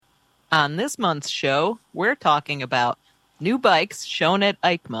On this month's show, we're talking about new bikes shown at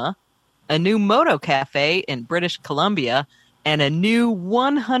EICMA, a new moto cafe in British Columbia, and a new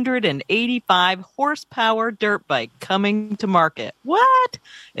 185 horsepower dirt bike coming to market. What?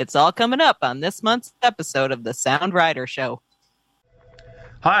 It's all coming up on this month's episode of the Sound Rider Show.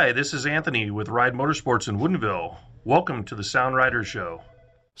 Hi, this is Anthony with Ride Motorsports in Woodinville. Welcome to the Sound Rider Show.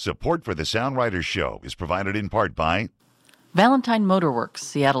 Support for the Sound Rider Show is provided in part by Valentine Motorworks,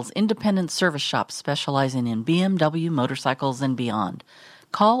 Seattle's independent service shop specializing in BMW motorcycles and beyond.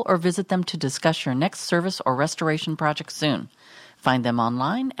 Call or visit them to discuss your next service or restoration project soon. Find them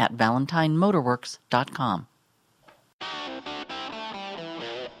online at valentinemotorworks.com.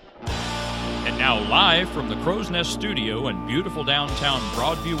 And now live from the Crow's Nest Studio in beautiful downtown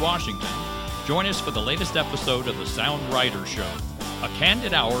Broadview, Washington, join us for the latest episode of the Sound Rider Show. A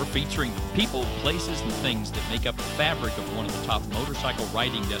candid hour featuring people, places, and things that make up the fabric of one of the top motorcycle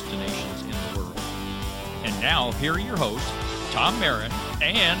riding destinations in the world. And now, here are your hosts, Tom Marin,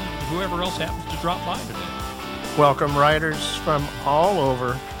 and whoever else happens to drop by today. Welcome, riders from all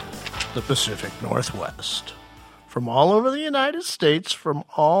over the Pacific Northwest, from all over the United States, from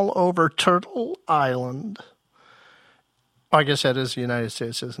all over Turtle Island. I guess that is the United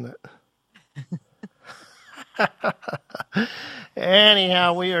States, isn't it?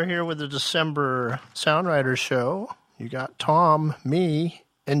 Anyhow, we are here with the December Sound Rider Show. You got Tom, me,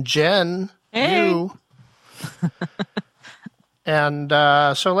 and Jen. Hey. You. And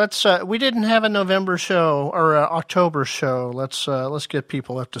so let's. We didn't have a November show or October show. Let's get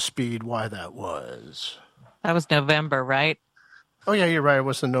people up to speed. Why that was? That was November, right? Oh yeah, you're right. It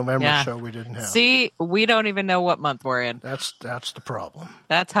was the November show we didn't have. See, we don't even know what month we're in. That's the problem.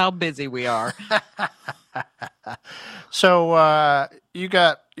 That's how busy we are. So you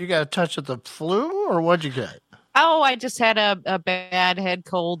got a touch of the flu, or what'd you get? Oh, I just had a bad head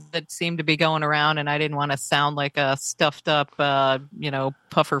cold that seemed to be going around, and I didn't want to sound like a stuffed up,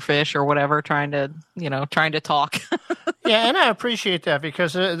 puffer fish or whatever, trying to talk. Yeah, and I appreciate that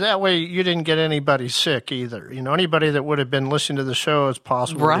because that way you didn't get anybody sick either. You know, anybody that would have been listening to the show as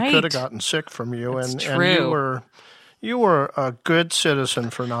possible could have gotten sick from you, and you were a good citizen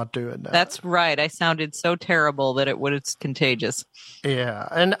for not doing that. That's right. I sounded so terrible that it was contagious. Yeah,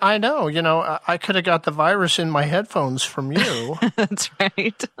 and I know, I could have got the virus in my headphones from you. That's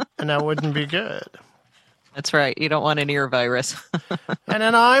right. And that wouldn't be good. That's right. You don't want an ear virus. And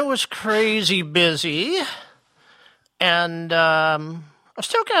then I was crazy busy, and I'm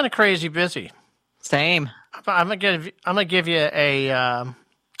still kind of crazy busy. Same. I'm gonna give you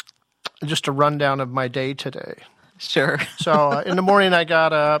just a rundown of my day today. Sure. So in the morning, I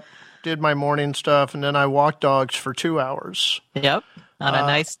got up, did my morning stuff, and then I walked dogs for 2 hours. Yep. On a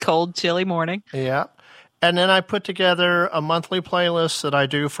nice, cold, chilly morning. Yeah. And then I put together a monthly playlist that I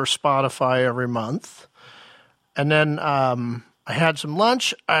do for Spotify every month. And then I had some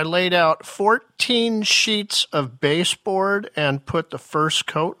lunch. I laid out 14 sheets of baseboard and put the first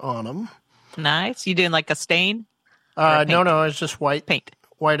coat on them. Nice. You doing like a stain? No, it's just white. Paint.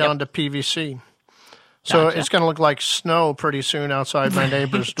 White onto PVC. So It's going to look like snow pretty soon outside my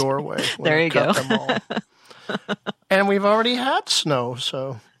neighbor's doorway. There you go. And we've already had snow,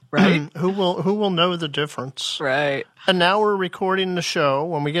 so right. Who will know the difference? Right. And now we're recording the show.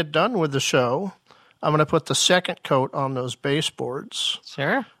 When we get done with the show, I'm going to put the second coat on those baseboards.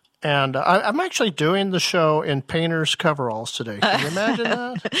 Sure. And I'm actually doing the show in painter's coveralls today. Can you imagine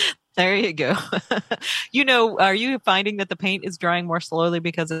that? There you go. Are you finding that the paint is drying more slowly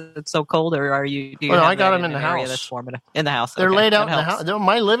because it's so cold, or are you? I got them in the house. That's warm in the house. They're laid out in the house.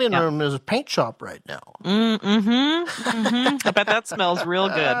 My living room is a paint shop right now. I bet that smells real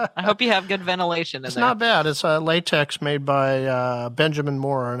good. I hope you have good ventilation in there. It's not bad. It's a latex made by Benjamin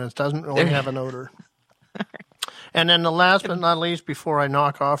Moore, and it doesn't really have an odor. And then the last but not least, before I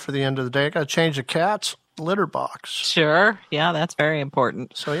knock off for the end of the day, I got to change the cat's litter box. Sure. Yeah, that's very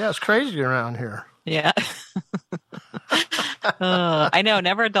important. So, yeah, it's crazy around here. Yeah. I know,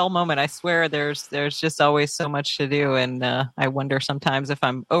 never a dull moment. I swear there's just always so much to do, and I wonder sometimes if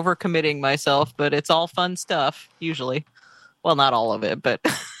I'm overcommitting myself, but it's all fun stuff, usually. Well, not all of it, but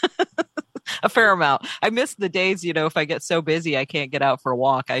a fair amount. I miss the days, if I get so busy I can't get out for a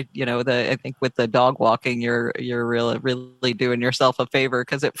walk. I think with the dog walking, you're really doing yourself a favor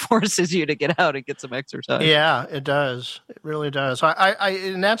because it forces you to get out and get some exercise. Yeah, it does. It really does.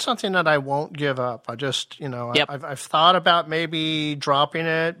 And that's something that I won't give up. I just, Yep. I've thought about maybe dropping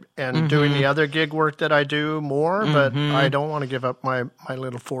it and doing the other gig work that I do more, but I don't want to give up my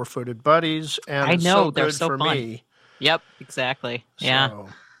little 4-footed buddies. And I know, it's they're good so for fun. me. Yep, exactly. Yeah.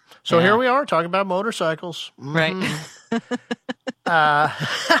 So Yeah. here we are talking about motorcycles. Right.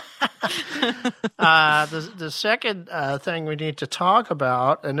 The second thing we need to talk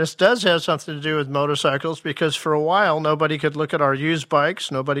about, and this does have something to do with motorcycles, because for a while nobody could look at our used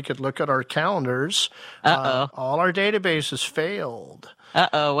bikes, nobody could look at our calendars. All our databases failed.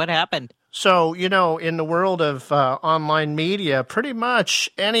 What happened? So, in the world of online media, pretty much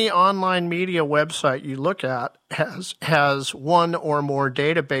any online media website you look at has one or more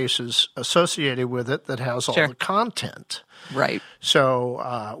databases associated with it that has all the content. Right.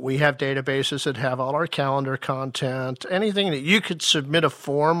 So we have databases that have all our calendar content, anything that you could submit a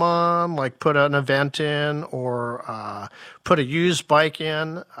form on, like put an event in or put a used bike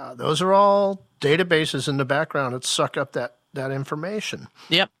in. Those are all databases in the background that suck up that information.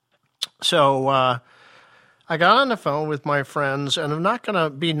 Yep. So I got on the phone with my friends, and I'm not going to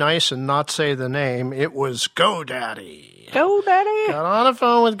be nice and not say the name. It was GoDaddy. GoDaddy? Got on the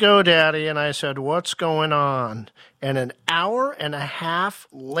phone with GoDaddy, and I said, what's going on? And an hour and a half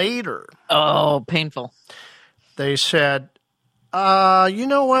later. Oh, painful. They said, you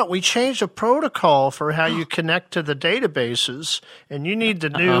know what? We changed the protocol for how you connect to the databases, and you need the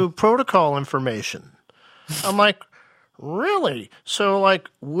new protocol information. I'm like, really? So,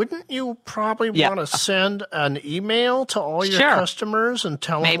 wouldn't you probably want to send an email to all your customers and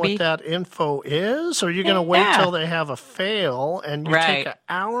tell them what that info is? Or are you going to wait till they have a fail and you take an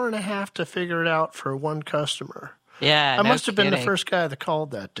hour and a half to figure it out for one customer? Yeah, I must have been the first guy that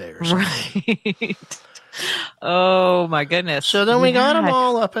called that day or something. Right. Oh, my goodness. So then we got them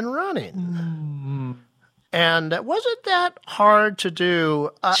all up and running. And it wasn't that hard to do.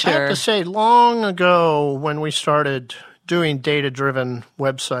 I have to say, long ago when we started doing data-driven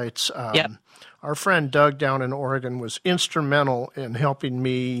websites, our friend Doug down in Oregon was instrumental in helping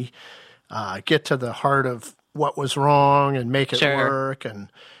me get to the heart of what was wrong and make it work.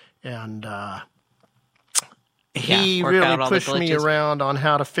 And he really pushed me around on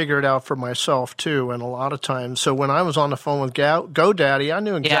how to figure it out for myself, too, and a lot of times. So when I was on the phone with GoDaddy, I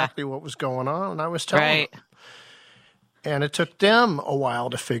knew exactly what was going on, and I was telling them. And it took them a while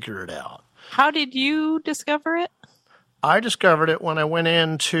to figure it out. How did you discover it? I discovered it when I went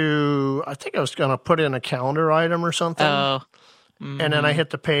into, I think I was going to put in a calendar item or something. Oh. Mm-hmm. And then I hit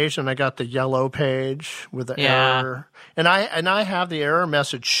the page and I got the yellow page with the error. And I have the error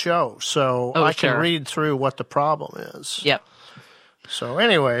message show, so I can read through what the problem is. Yep. So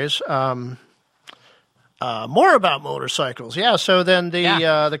anyways, more about motorcycles. Yeah, so then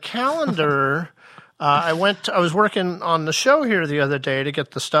the calendar... I was working on the show here the other day to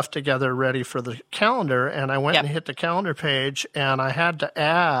get the stuff together ready for the calendar, and I went and hit the calendar page, and I had to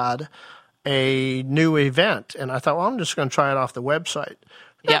add a new event. And I thought, well, I'm just going to try it off the website.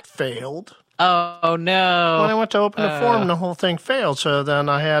 That failed. Oh, no. When I went to open the form, the whole thing failed. So then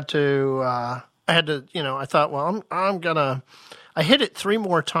I had to, I thought, well, I hit it 3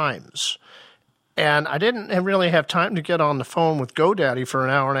 more times. And I didn't really have time to get on the phone with GoDaddy for an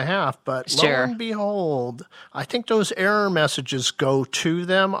hour and a half, but lo and behold, I think those error messages go to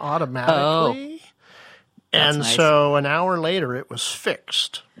them automatically. And so an hour later, it was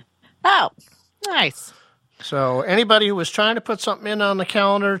fixed. Oh, nice. So anybody who was trying to put something in on the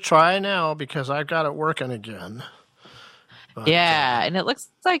calendar, try now because I've got it working again. But, and it looks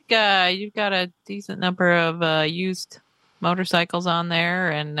like you've got a decent number of used motorcycles on there,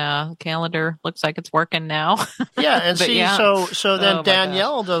 and calendar looks like it's working now. Yeah, and so then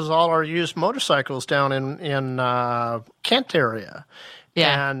Danielle does all our used motorcycles down in Kent area.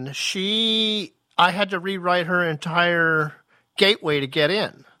 Yeah. And I had to rewrite her entire gateway to get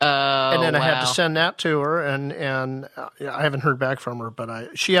in. And then I had to send that to her, and I haven't heard back from her,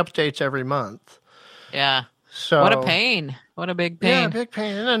 but she updates every month. Yeah. So what a pain. What a big pain. Yeah, big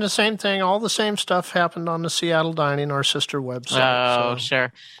pain. And then the same thing, all the same stuff happened on the Seattle Dining, our sister website. Oh,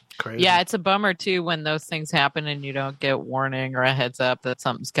 sure. Crazy. Yeah, it's a bummer, too, when those things happen and you don't get warning or a heads up that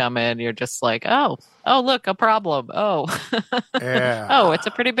something's coming. You're just like, oh, look, a problem. Oh. Yeah. Oh, it's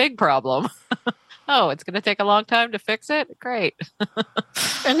a pretty big problem. Oh, it's going to take a long time to fix it? Great.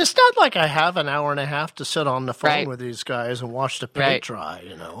 And it's not like I have an hour and a half to sit on the phone with these guys and watch the paint dry,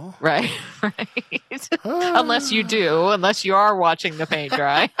 you know? Right. Unless you are watching the paint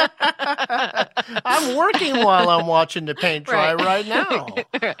dry. I'm working while I'm watching the paint dry right now.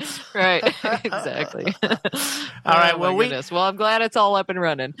 Right, exactly. All right, well, I'm glad it's all up and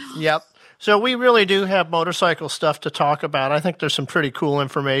running. Yep. So we really do have motorcycle stuff to talk about. I think there's some pretty cool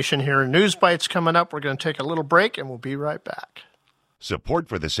information here. News Bites coming up. We're going to take a little break, and we'll be right back. Support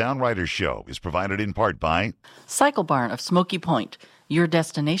for the Sound Riders Show is provided in part by Cycle Barn of Smoky Point, your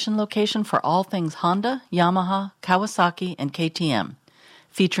destination location for all things Honda, Yamaha, Kawasaki, and KTM.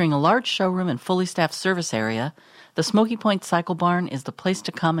 Featuring a large showroom and fully staffed service area, The Smoky Point Cycle Barn is the place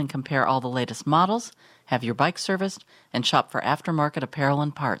to come and compare all the latest models, have your bike serviced, and shop for aftermarket apparel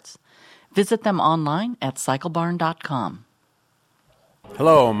and parts. Visit them online at cyclebarn.com.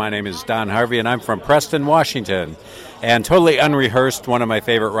 Hello, my name is Don Harvey, and I'm from Preston, Washington. And totally unrehearsed, one of my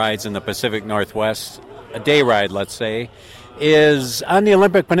favorite rides in the Pacific Northwest, a day ride, let's say, is on the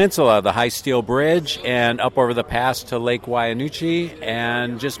Olympic Peninsula, the High Steel Bridge, and up over the pass to Lake Waianuchi,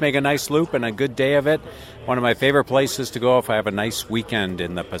 and just make a nice loop and a good day of it. One of my favorite places to go if I have a nice weekend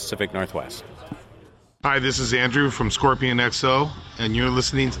in the Pacific Northwest. Hi, this is Andrew from Scorpion XO, and you're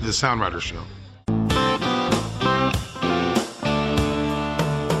listening to the Sound Rider Show.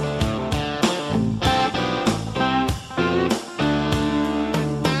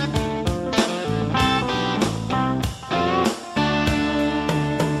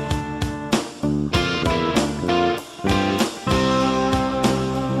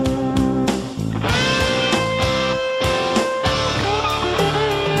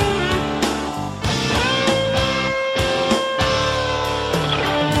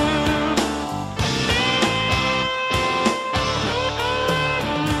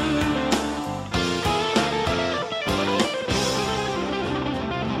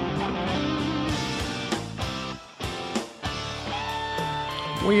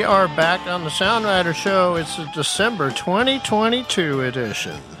 We are back on the Sound Rider Show. It's the December 2022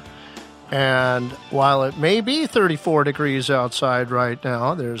 edition. And while it may be 34 degrees outside right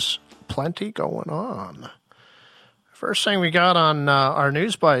now, there's plenty going on. First thing we got on our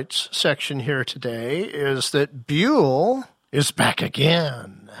News Bites section here today is that Buell is back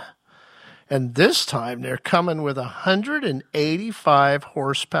again. And this time they're coming with a 185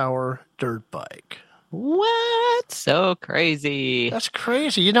 horsepower dirt bike. What? So crazy. That's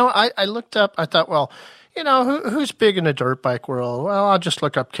crazy. You know, I looked up, I thought, well, you know, who's big in the dirt bike world? Well, I'll just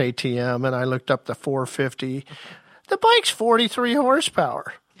look up KTM, and I looked up the 450. The bike's 43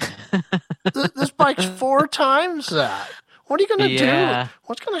 horsepower. This bike's 4 times that. What are you going to do?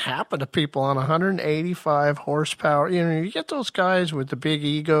 What's going to happen to people on 185 horsepower? You know, you get those guys with the big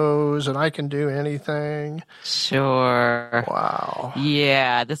egos and I can do anything. Sure. Wow.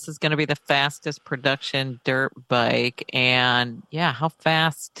 Yeah, this is going to be the fastest production dirt bike. And yeah, how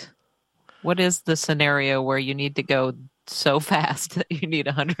fast? What is the scenario where you need to go so fast that you need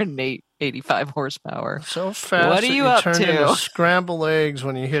 185 horsepower? So fast what are you up turn to? Into scrambled eggs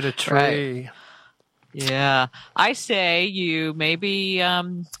when you hit a tree. Right. Yeah, I say you maybe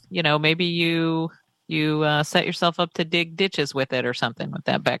maybe you set yourself up to dig ditches with it or something with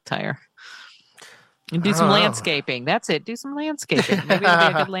that back tire. And do some landscaping. That's it. Do some landscaping. Maybe it'll be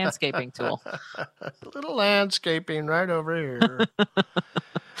a good landscaping tool. A little landscaping right over here.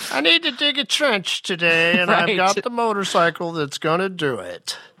 I need to dig a trench today, and Right. I've got the motorcycle that's going to do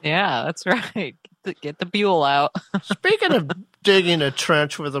it. Yeah, that's right. Get the Buell out. Speaking of digging a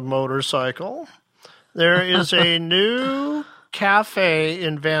trench with a motorcycle, there is a new cafe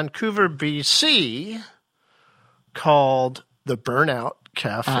in Vancouver, BC called the Burnout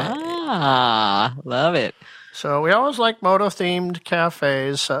Cafe. Ah, love it. So we always like moto-themed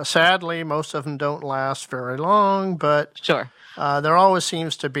cafes. Sadly, most of them don't last very long, but Sure. there always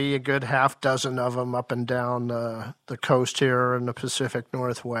seems to be a good half dozen of them up and down the coast here in the Pacific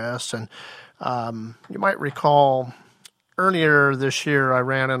Northwest. And you might recall earlier this year I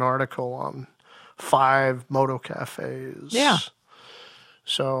ran an article on 5 moto cafes. Yeah.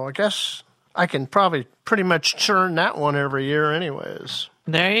 So I guess I can probably pretty much churn that one every year anyways.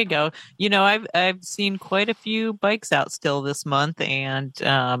 There you go. You know, I've seen quite a few bikes out still this month, and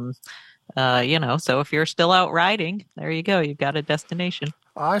so if you're still out riding, there you go. You've got a destination.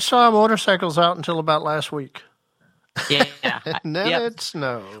 I saw motorcycles out until about last week. Yeah. And then Yep. it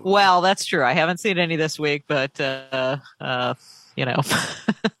snowed. Well, that's true. I haven't seen any this week, but there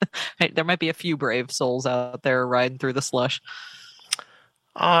might be a few brave souls out there riding through the slush.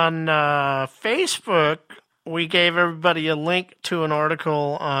 On Facebook, we gave everybody a link to an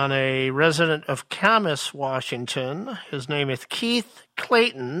article on a resident of Camas, Washington. His name is Keith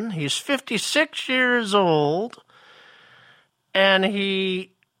Clayton. He's 56 years old, and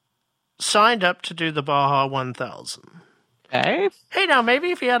he signed up to do the Baja 1000. Okay. Hey, now,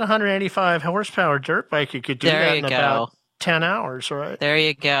 maybe if you had a 185 horsepower dirt bike, you could do There that you in go. about 10 hours, right? There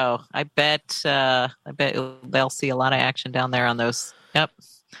you go. I bet they'll see a lot of action down there on those. Yep.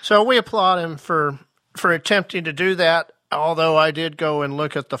 So we applaud him for attempting to do that, although I did go and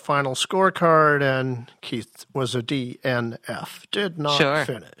look at the final scorecard, and Keith was a DNF. Did not Sure.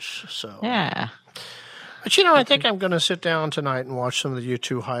 finish. So Yeah. But, I think I'm going to sit down tonight and watch some of the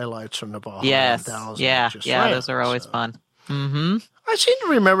U2 highlights from the Baja Yes. 1000. Yeah. Just Yeah. ran, Those are always so. fun. Mm-hmm. I seem to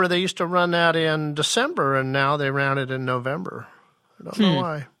remember they used to run that in December, and now they ran it in November. I don't know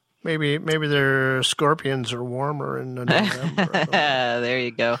why. Maybe their scorpions are warmer in November. There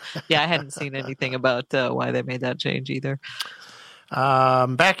you go. Yeah, I hadn't seen anything about why they made that change either.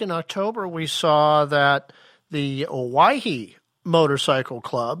 Back in October, we saw that the Owyhee Motorcycle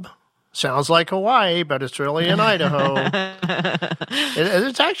Club, sounds like Hawaii, but it's really in Idaho.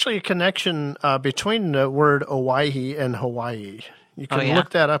 It's actually a connection between the word Owyhee and Hawaii. You can look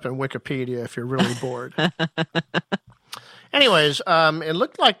that up in Wikipedia if you're really bored. Anyways, it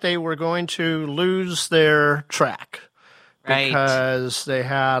looked like they were going to lose their track because they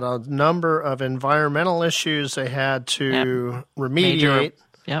had a number of environmental issues they had to remediate.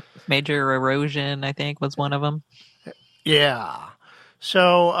 Major erosion, I think, was one of them. Yeah.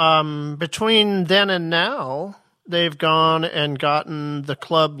 So between then and now, they've gone and gotten the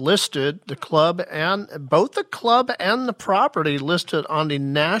club listed, both the club and the property listed on the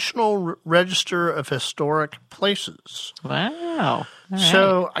National Register of Historic Places. Wow. All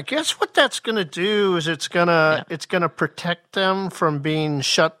So I guess what that's going to do is it's going to protect them from being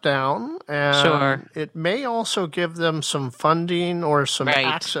shut down, and it may also give them some funding or some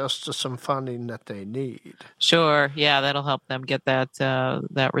access to some funding that they need. Sure, yeah, that'll help them get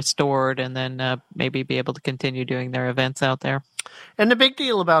that restored, and then maybe be able to continue doing their events out there. And the big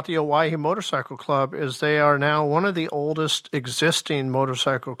deal about the Owyhee Motorcycle Club is they are now one of the oldest existing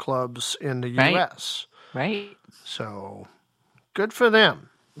motorcycle clubs in the U.S. Right. So good for them.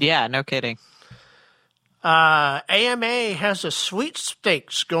 Yeah, no kidding. AMA has a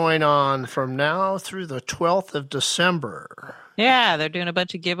sweepstakes going on from now through the 12th of December. Yeah, they're doing a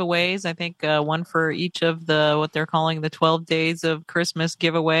bunch of giveaways. I think one for each of what they're calling the 12 days of Christmas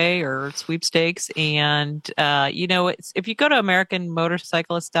giveaway or sweepstakes. And, if you go to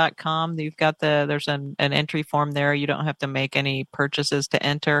AmericanMotorcyclist.com, you've got there's an entry form there. You don't have to make any purchases to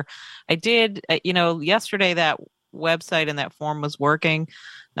enter. I did, yesterday that website and that form was working.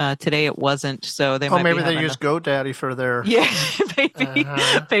 Today it wasn't, so they might maybe they use GoDaddy for their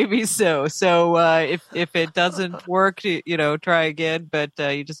maybe so. So if it doesn't work, try again. But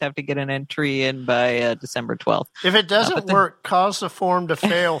you just have to get an entry in by December 12th. If it doesn't work, cause the form to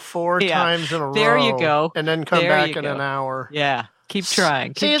fail 4 times in a row. There you go, and then come back in an hour. Yeah. Keep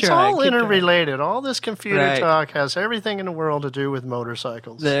trying. It's all interrelated. All this computer talk has everything in the world to do with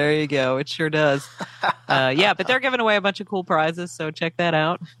motorcycles. There you go. It sure does. But they're giving away a bunch of cool prizes, so check that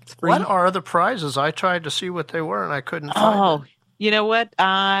out. It's free. What are the prizes? I tried to see what they were, and I couldn't find it. You know what?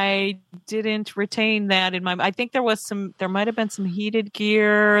 I didn't retain that in my. I think there might have been some heated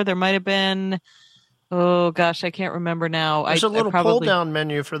gear. There might have been. Oh gosh, I can't remember now. There's a little pull-down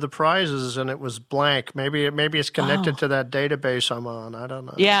menu for the prizes, and it was blank. Maybe it's connected to that database I'm on. I don't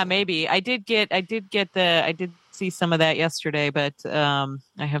know. Yeah, maybe. I did see some of that yesterday, but I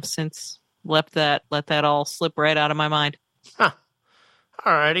have since let that all slip right out of my mind. Huh.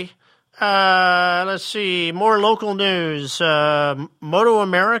 All righty. Let's see. More local news. Moto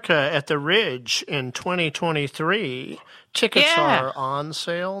America at the Ridge in 2023. Tickets are on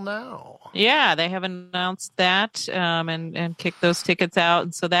sale now. Yeah, they have announced that and kicked those tickets out.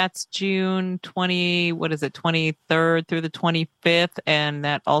 And so that's June 23rd through the 25th. And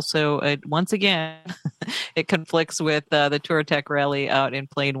that also, once again, it conflicts with the Tour Tech Rally out in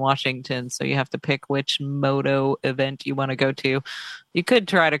Plain, Washington. So you have to pick which moto event you want to go to. You could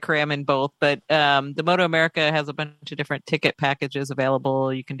try to cram in both, but the Moto America has a bunch of different ticket packages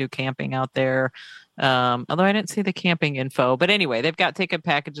available. You can do camping out there. Although I didn't see the camping info, but anyway, they've got ticket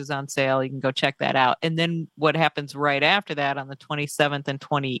packages on sale. You can go check that out. And then what happens right after that on the 27th and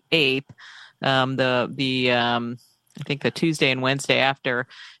 28th, I think the Tuesday and Wednesday after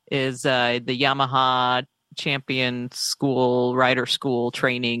is the Yamaha Champion School Rider School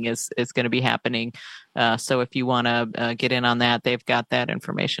training is going to be happening. So if you want to get in on that, they've got that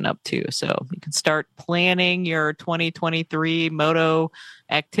information up too. So you can start planning your 2023 moto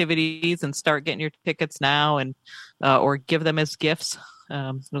activities and start getting your tickets now, and or give them as gifts.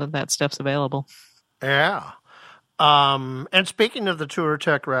 That stuff's available. Yeah. And speaking of the Tour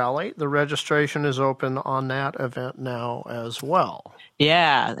Tech Rally, the registration is open on that event now as well.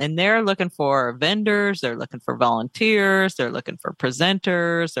 Yeah, and they're looking for vendors, they're looking for volunteers, they're looking for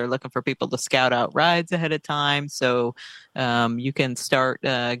presenters, they're looking for people to scout out rides ahead of time. So you can start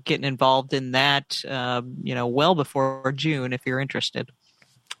getting involved in that, well before June if you're interested.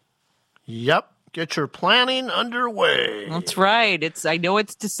 Yep. Get your planning underway. That's right. I know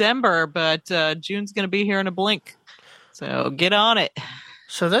it's December, but June's going to be here in a blink. So get on it.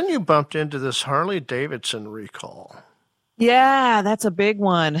 So then you bumped into this Harley Davidson recall. Yeah, that's a big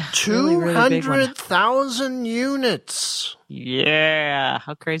one. Really, really big one. 200,000 units. Yeah,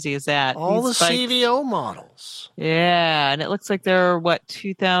 how crazy is that? All These the bikes- CVO models. Yeah, and it looks like they're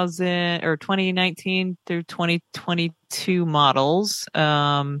 2019 through 2022 models.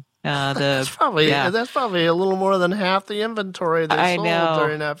 That's probably a little more than half the inventory they sold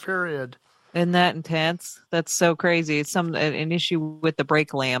during that period. Isn't that intense? That's so crazy. It's an issue with the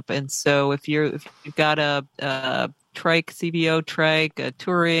brake lamp, and so if you've got a trike, CVO trike, a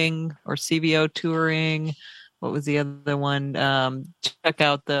touring or CVO touring, what was the other one? Check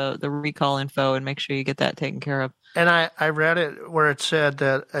out the recall info and make sure you get that taken care of. And I read it where it said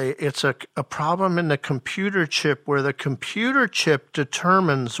that it's a problem in the computer chip where the computer chip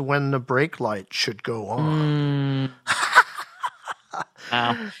determines when the brake light should go on.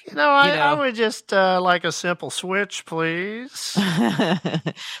 Wow. I would just like a simple switch, please.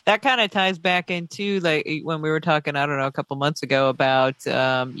 That kind of ties back into like when we were talking, I don't know, a couple months ago about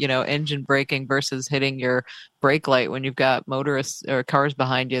engine braking versus hitting your brake light when you've got motorists or cars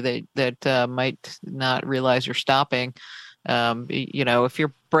behind you that might not realize you're stopping. If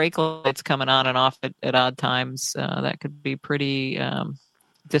your brake light's coming on and off at odd times, that could be pretty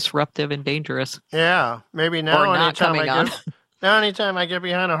disruptive and dangerous. Yeah, maybe now or not coming on. Now, anytime I get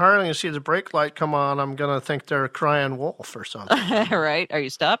behind a Harley and see the brake light come on, I'm going to think they're crying wolf or something. Right? Are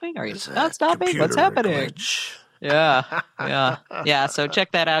you stopping? Are you not stopping? What's happening? Glitch. Yeah. So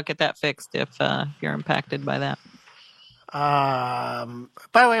check that out. Get that fixed if you're impacted by that. By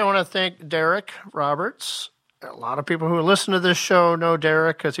the way, I want to thank Derek Roberts. A lot of people who listen to this show know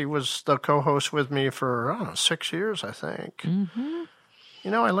Derek because he was the co-host with me for, 6 years, I think. Mm-hmm.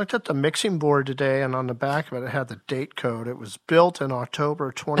 I looked at the mixing board today, and on the back of it, it had the date code. It was built in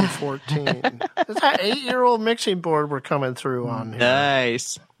October 2014. It's that 8-year-old mixing board we're coming through on here.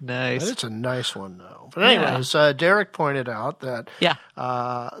 Nice. It's a nice one, though. But anyways, Derek pointed out that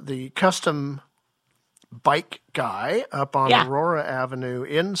the custom bike guy up on Aurora Avenue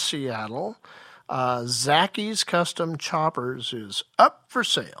in Seattle, Zacky's Custom Choppers, is up for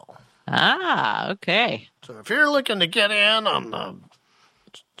sale. Ah, okay. So if you're looking to get in on the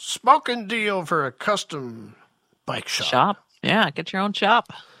smoking deal for a custom bike shop. Yeah, get your own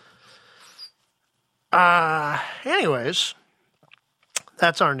shop. Anyways,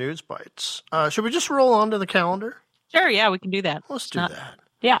 that's our news bites. Should we just roll on to the calendar? Sure, yeah, we can do that. Let's do that.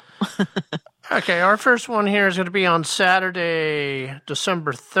 Yeah. Okay, our first one here is going to be on Saturday,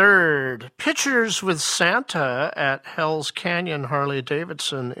 December 3rd. Pictures with Santa at Hell's Canyon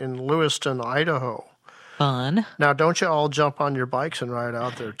Harley-Davidson in Lewiston, Idaho. Fun. Now, don't you all jump on your bikes and ride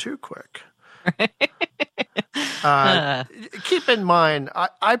out there too quick. Keep in mind,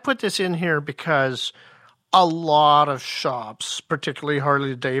 I put this in here because a lot of shops, particularly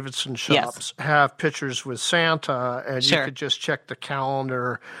Harley-Davidson shops, have pictures with Santa, and you could just check the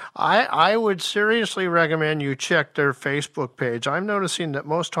calendar. I would seriously recommend you check their Facebook page. I'm noticing that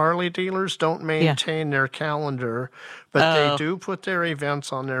most Harley dealers don't maintain their calendar, but they do put their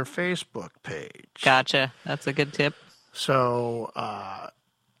events on their Facebook page. Gotcha. That's a good tip. So,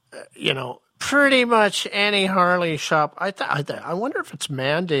 pretty much any Harley shop. I wonder if it's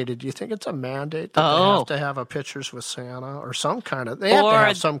mandated. Do you think it's a mandate that they have to have a pictures with Santa or some kind of? They have to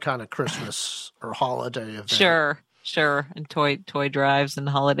have some kind of Christmas or holiday event. Sure, and toy drives and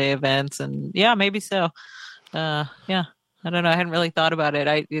holiday events, and maybe so. I don't know. I hadn't really thought about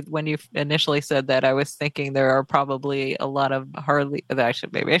it. When you initially said that, I was thinking there are probably a lot of Harley.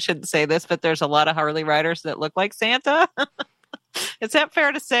 Maybe I shouldn't say this, but there's a lot of Harley riders that look like Santa. Is that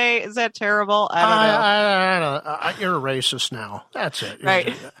fair to say? Is that terrible? I don't know. You're a racist now. That's it.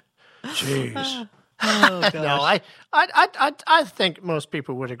 Right. Jeez. Oh, No, I think most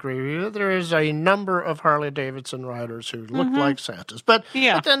people would agree with you. There is a number of Harley-Davidson riders who look like Santas. But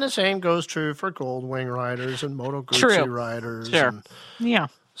then the same goes true for Goldwing riders and Moto Guzzi riders. Sure.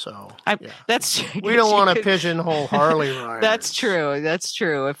 So that's true. We don't want to pigeonhole Harley riders. That's true.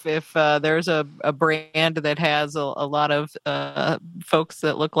 If there's a brand that has a lot of folks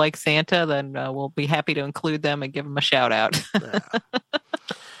that look like Santa, then we'll be happy to include them and give them a shout out.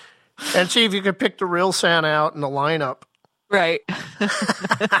 And see if you can pick the real Santa out in the lineup. Right.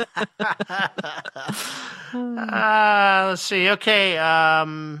 Let's see.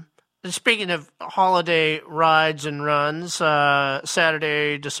 Okay. Speaking of holiday rides and runs,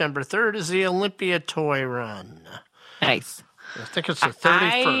 Saturday, December 3rd is the Olympia Toy Run. Nice. I think it's the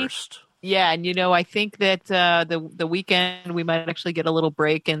 31st. And I think that the weekend we might actually get a little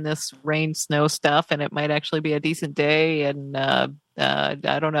break in this rain, snow stuff, and it might actually be a decent day. And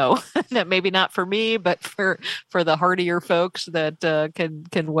I don't know, maybe not for me, but for the hardier folks that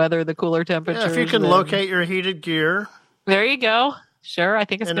can weather the cooler temperatures. Yeah, if you can locate your heated gear. There you go. Sure, I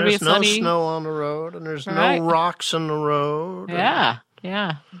think it's And going to be a there's no sunny. snow on the road, and there's Right. no rocks in the road.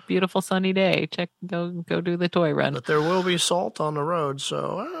 Yeah, beautiful sunny day. Go do the toy run. But there will be salt on the road,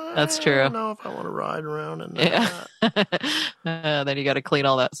 so That's true. I don't know if I want to ride around in that. Yeah. Then you got to clean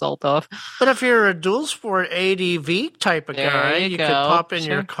all that salt off. But if you're a dual sport ADV type of There guy, you you go. could pop in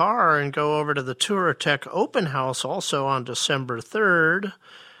your Sure. car and go over to the Touratech Open House also on December 3rd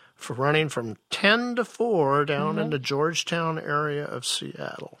for running from 10 to 4 down in the Georgetown area of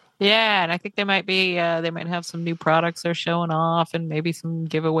Seattle. Yeah, and I think they might have some new products they're showing off, and maybe some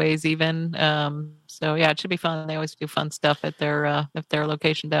giveaways even. So yeah, it should be fun. They always do fun stuff at their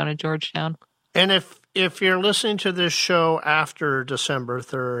location down in Georgetown. And if you're listening to this show after December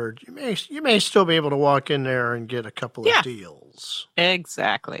 3rd, you may still be able to walk in there and get a couple of deals.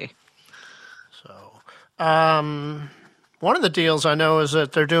 Exactly. So, one of the deals I know is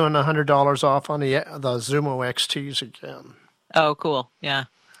that they're doing $100 off on the Zumo XTs again. Oh, cool. Yeah.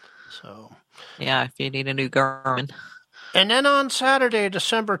 So, yeah, if you need a new Garmin. And then on Saturday,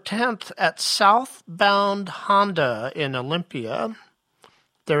 December 10th, at Southbound Honda in Olympia,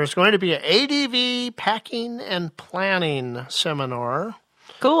 there is going to be an ADV packing and planning seminar.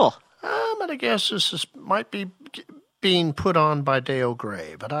 Cool. I'm going to guess this might be being put on by Dale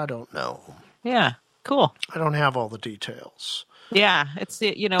Gray, but I don't know. Yeah, cool. I don't have all the details. Yeah, it's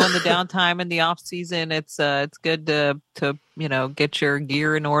in the downtime and the off season, it's good to get your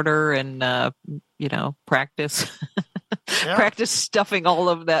gear in order and practice practice stuffing all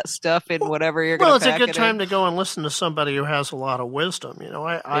of that stuff in whatever you're going to pack. Well, it's a good time to go and listen to somebody who has a lot of wisdom.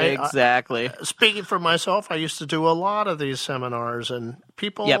 Exactly. Speaking for myself, I used to do a lot of these seminars, and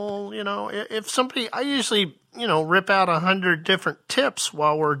people, if somebody, I usually rip out 100 different tips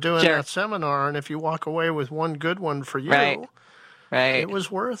while we're doing that seminar, and if you walk away with one good one for you. Right. It was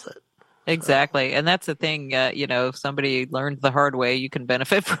worth it. Exactly. And that's the thing, if somebody learned the hard way, you can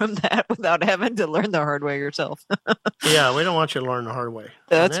benefit from that without having to learn the hard way yourself. Yeah, we don't want you to learn the hard way.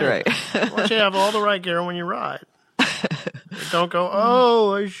 That's right. We want you to have all the right gear when you ride. Don't go,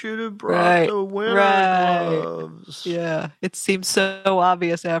 I should have brought the winter gloves. Yeah, it seems so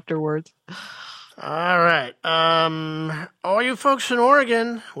obvious afterwards. All right. All you folks in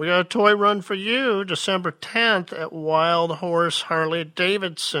Oregon, we got a toy run for you December 10th at Wild Horse Harley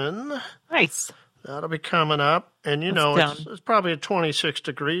Davidson. Nice. That'll be coming up. And, it's probably at 26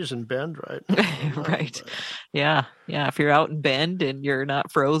 degrees in Bend right now. Right. Yeah. If you're out in Bend and you're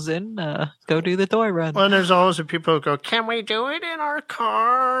not frozen, go do the toy run. Well, and there's always the people who go, can we do it in our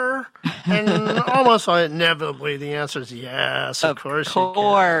car? And almost inevitably the answer is yes, of course you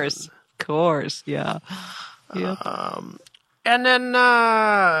can. Of course, yeah. Yep. And then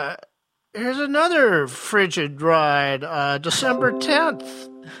here's another frigid ride, December 10th.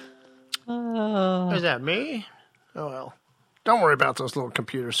 Is that me? Oh, well. Don't worry about those little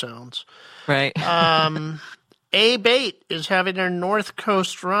computer sounds. Right. A-Bait is having their North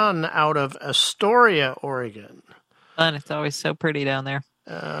Coast run out of Astoria, Oregon. Fun. It's always so pretty down there.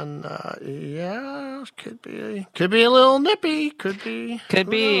 And could be a little nippy. Could be. Could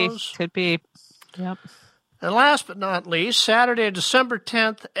be. Yep. And last but not least, Saturday, December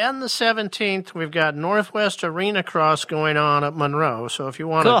 10th and the 17th, we've got Northwest Arena Cross going on at Monroe. So if you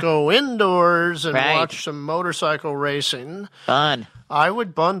want to go indoors and watch some motorcycle racing, fun. I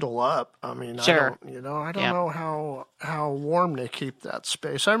would bundle up. I mean, sure. I don't know how warm they keep that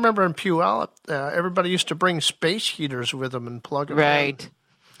space. I remember in Puyallup, everybody used to bring space heaters with them and plug them in.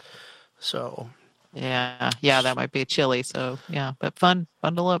 So. Yeah, that might be chilly. So, yeah, but fun.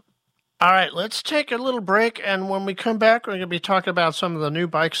 Bundle up. All right, let's take a little break, and when we come back, we're going to be talking about some of the new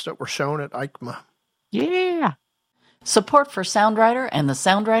bikes that were shown at EICMA. Yeah. Support for Sound Rider and the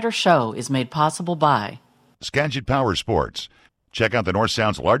Sound Rider Show is made possible by Skagit Power Sports. Check out the North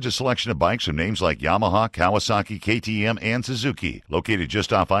Sound's largest selection of bikes from names like Yamaha, Kawasaki, KTM, and Suzuki. Located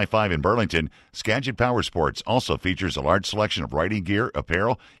just off I-5 in Burlington, Skagit Power Sports also features a large selection of riding gear,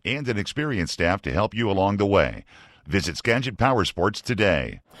 apparel, and an experienced staff to help you along the way. Visit Skagit Power Sports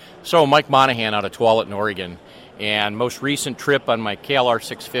today. So, Mike Monahan out of Tualatin, Oregon, and most recent trip on my KLR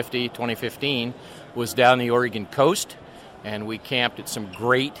 650 2015 was down the Oregon coast, and we camped at some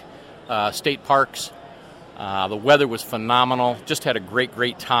great state parks. The weather was phenomenal, just had a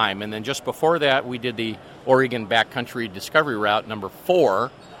great time. And then just before that, we did the Oregon Backcountry Discovery Route number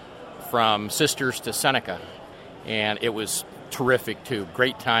 4 from Sisters to Seneca, and it was terrific too.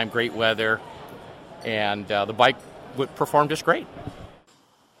 Great time, great weather, and the bike performed just great.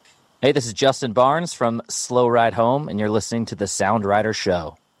 Hey, this is Justin Barnes from Slow Ride Home, and you're listening to the Sound Rider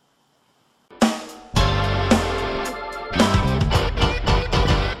Show.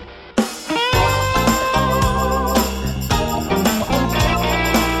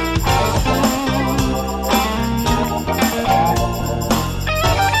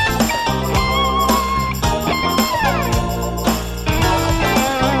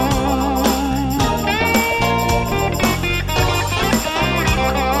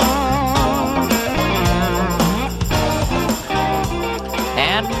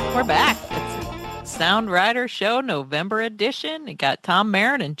 Sound Rider Show November edition. We got Tom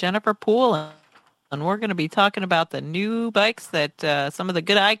Marin and Jennifer Poole, and we're going to be talking about the new bikes that some of the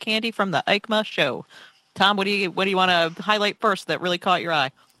good eye candy from the EICMA show. Tom, what do you want to highlight first that really caught your eye?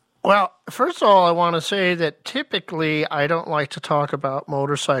 Well, first of all, I want to say that typically I don't like to talk about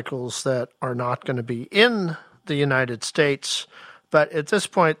motorcycles that are not going to be in the United States, but at this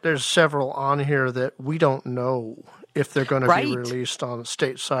point there's several on here that we don't know if they're going to be released on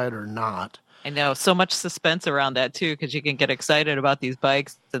stateside or not. I know, so much suspense around that too, because you can get excited about these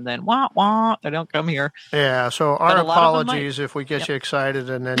bikes and then they don't come here. Yeah, so our apologies if we get you excited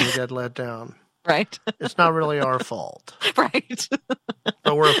and then you get let down. Right. It's not really our fault. Right.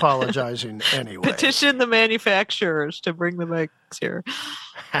 But we're apologizing anyway. Petition the manufacturers to bring the bikes here.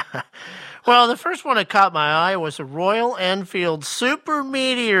 Well, the first one that caught my eye was a Royal Enfield Super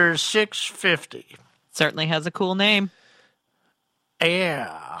Meteor 650. Certainly has a cool name.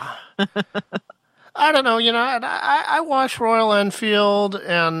 Yeah. I don't know, I watch Royal Enfield,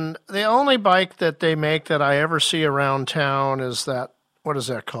 and the only bike that they make that I ever see around town is that, what is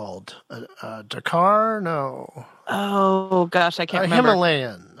that called? A Dakar? No. Oh, gosh, I can't remember.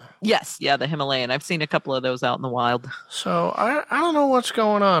 Himalayan. Yes, yeah, the Himalayan. I've seen a couple of those out in the wild. So I don't know what's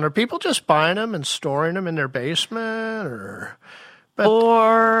going on. Are people just buying them and storing them in their basement, or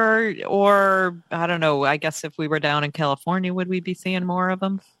I don't know. I guess if we were down in California, would we be seeing more of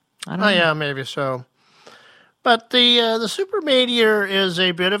them? I don't know. Yeah, maybe so. But the Super Meteor is a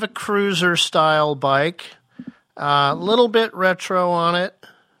bit of a cruiser style bike. A little bit retro on it.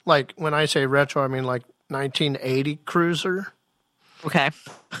 Like, when I say retro, I mean like 1980 cruiser. Okay.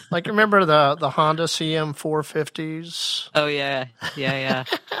 Like, remember the Honda CM 450s? Oh, yeah.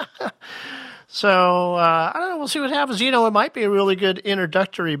 So, I don't know. We'll see what happens. It might be a really good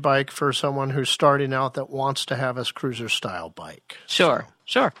introductory bike for someone who's starting out that wants to have a cruiser-style bike. Sure.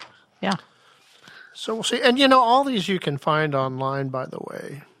 Yeah. So we'll see. And, all these you can find online, by the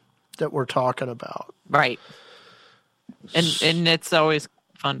way, that we're talking about. Right. And it's always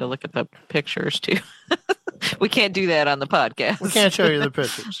fun to look at the pictures, too. We can't do that on the podcast. We can't show you the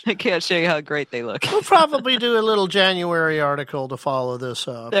pictures. I can't show you how great they look. We'll probably do a little January article to follow this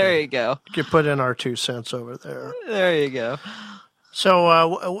up. There you go. You can put in our 2 cents over there. There you go.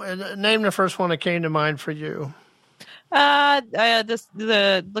 So, name the first one that came to mind for you.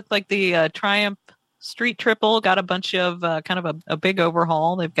 Looked like the Triumph Street Triple got a bunch of kind of a big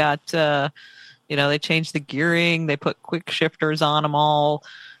overhaul. They've got, they changed the gearing. They put quick shifters on them all.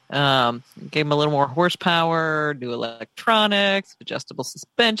 Gave them a little more horsepower, new electronics, adjustable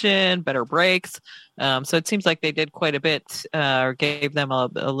suspension, better brakes. So it seems like they did quite a bit, or gave them a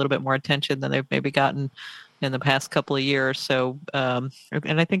little bit more attention than they've maybe gotten in the past couple of years. So, and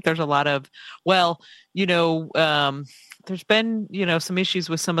I think there's a lot of, there's been, some issues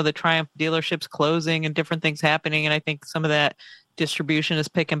with some of the Triumph dealerships closing and different things happening. And I think some of that distribution is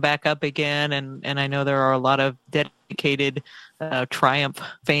picking back up again. And I know there are a lot of dedicated Triumph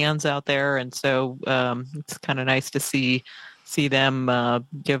fans out there. And so it's kind of nice to see them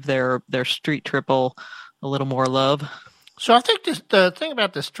give their Street Triple a little more love. So I think the thing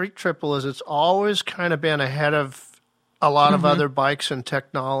about the Street Triple is it's always kind of been ahead of a lot of other bikes and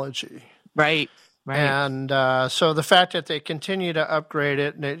technology. Right. And so the fact that they continue to upgrade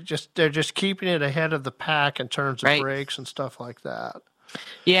it, and they're just keeping it ahead of the pack in terms of brakes and stuff like that.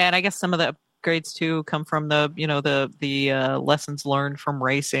 Yeah, and I guess some of the upgrades too come from the lessons learned from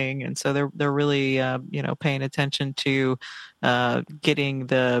racing, and so they're really paying attention to getting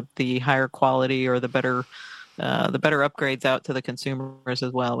the higher quality or the better upgrades out to the consumers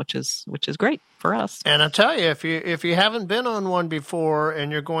as well, which is great for us. And I tell you, if you haven't been on one before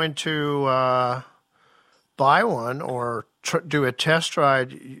and you're going to buy one or do a test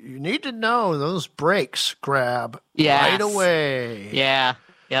ride, you need to know those brakes grab right away. Yeah,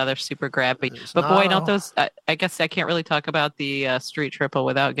 they're super grabby. But boy, don't those? I guess I can't really talk about the Street Triple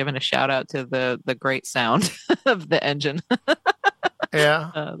without giving a shout out to the great sound of the engine.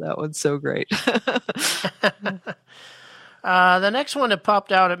 Yeah. That one's so great. The next one that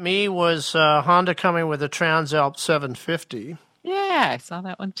popped out at me was Honda coming with a Transalp 750. Yeah, I saw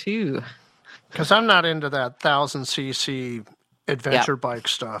that one too. Because I'm not into that 1,000cc adventure bike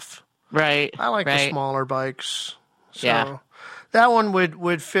stuff. Right. I like the smaller bikes. So that one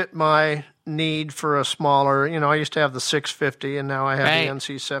would fit my need for a smaller, I used to have the 650 and now I have the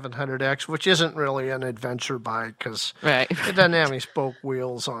NC 700X, which isn't really an adventure bike because it doesn't have any spoke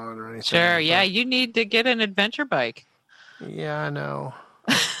wheels on it or anything. Sure, yeah, you need to get an adventure bike. Yeah, I know.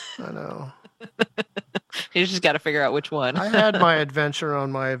 You just got to figure out which one. I had my adventure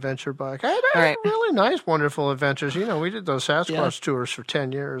on my adventure bike. I had really nice, wonderful adventures. You know, we did those Sasquatch tours for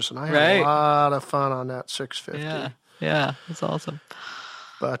 10 years, and I had a lot of fun on that 650. Yeah, that's awesome.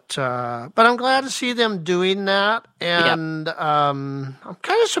 But I'm glad to see them doing that, and I'm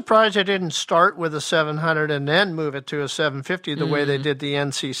kind of surprised they didn't start with a 700 and then move it to a 750 the way they did the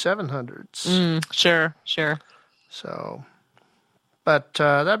NC 700s. Sure. So, but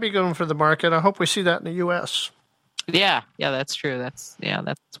that'd be good for the market. I hope we see that in the U.S. Yeah, that's true. That's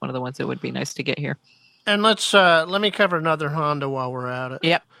one of the ones that would be nice to get here. And let me cover another Honda while we're at it.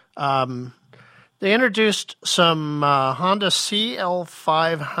 Yep. They introduced some Honda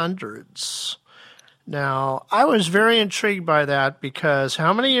CL500s. Now, I was very intrigued by that because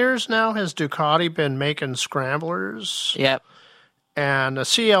how many years now has Ducati been making scramblers? Yep. And a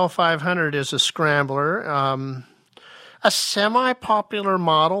CL500 is a scrambler, a semi-popular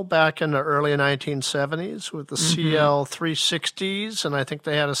model back in the early 1970s with the CL360s, and I think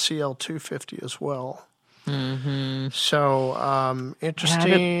they had a CL250 as well. So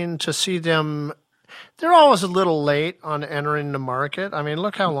interesting to see them. They're always a little late on entering the market. I mean,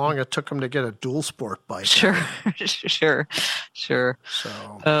 look how long it took them to get a dual sport bike. Sure. So,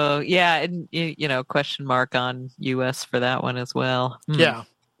 and question mark on US for that one as well. Yeah.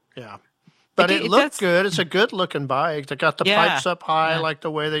 But it looked good. It's a good looking bike. They got the pipes up high like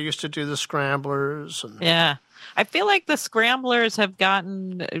the way they used to do the scramblers. And... Yeah. I feel like the scramblers have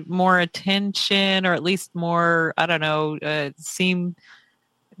gotten more attention, or at least more, I don't know, seem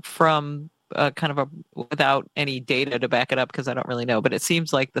from kind of without any data to back it up, because I don't really know, but it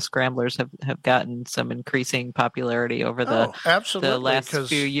seems like the scramblers have gotten some increasing popularity over the last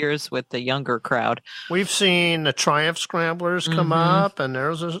few years with the younger crowd. We've seen the Triumph scramblers come up, and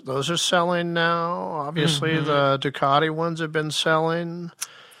those are selling now. Obviously, the Ducati ones have been selling.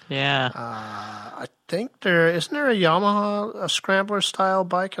 Yeah. I think isn't there a Yamaha scrambler style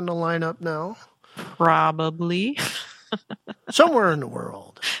bike in the lineup now? Probably. Somewhere in the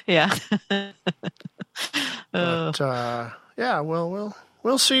world. Yeah. But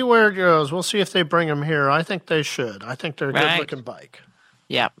we'll see where it goes. We'll see if they bring them here. I think they should. I think they're a good looking bike.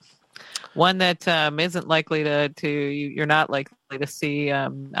 Yeah. One that isn't likely you're not likely to see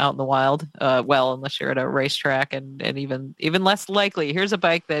out in the wild, unless you're at a racetrack, and even less likely. Here's a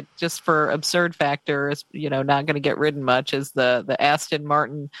bike that, just for absurd factor, is not going to get ridden much, is the Aston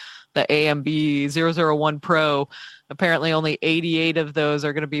Martin, the AMB 001 Pro. Apparently only 88 of those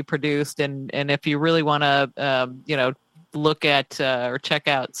are going to be produced, and if you really want to look at or check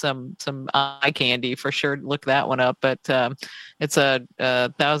out some eye candy, for sure look that one up. But it's a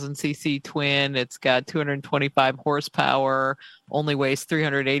 1,000cc twin. It's got 225 horsepower, only weighs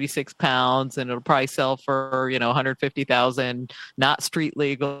 386 pounds, and it'll probably sell for 150,000. Not street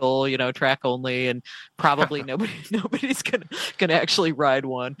legal, track only, and probably nobody's gonna actually ride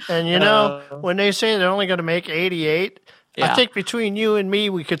one. And when they say they're only going to make 88. Yeah. I think between you and me,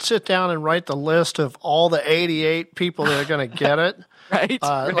 we could sit down and write the list of all the 88 people that are going to get it. Right.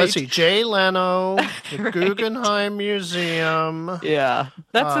 Let's see, Jay Leno, the Guggenheim Museum. Yeah,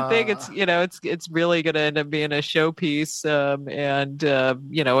 that's the thing. It's really going to end up being a showpiece, and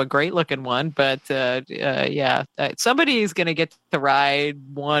a great looking one. But somebody's going to get to ride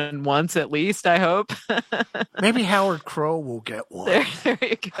one once at least, I hope. Maybe Howard Crowe will get one. There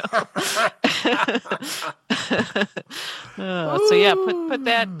you go.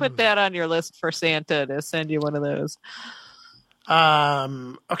 Put that on your list for Santa to send you one of those.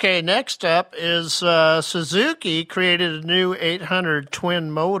 Okay, next up is Suzuki created a new 800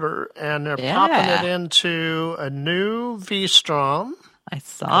 twin motor, and they're popping it into a new V-Strom. I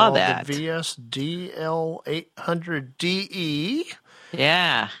saw that. The VSDL 800DE.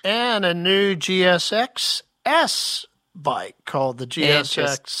 Yeah. And a new GSX S bike called the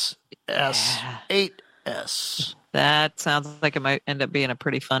GSX S8S. That sounds like it might end up being a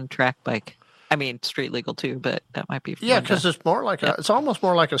pretty fun track bike. I mean, street legal too, but that might be fun. Yeah, because it's more like it's almost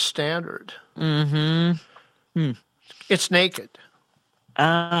more like a standard. It's naked.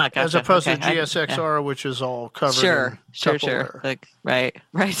 Gotcha. As opposed to GSXR, which is all covered. Sure. Wear. Like,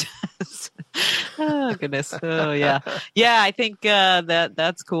 right. Oh goodness. Oh yeah. I think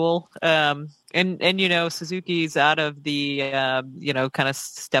that's cool. And Suzuki's out of the kind of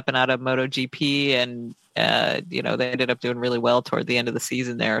stepping out of MotoGP, and they ended up doing really well toward the end of the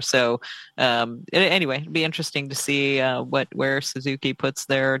season there. So anyway, it'd be interesting to see where Suzuki puts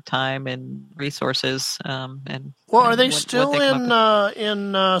their time and resources. Are they still in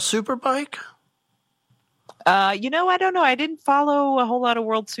Superbike? I don't know. I didn't follow a whole lot of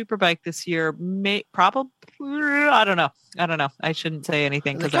World Superbike this year. Probably, I don't know. I shouldn't say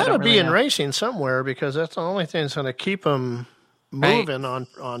anything They because I got to don't be really in know. racing somewhere because that's the only thing that's going to keep them moving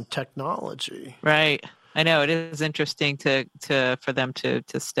on technology. Right. I know it is interesting for them to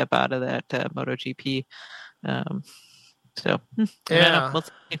step out of that MotoGP. So I don't know. We'll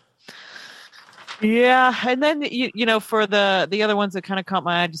see. Yeah, and then for the other ones that kind of caught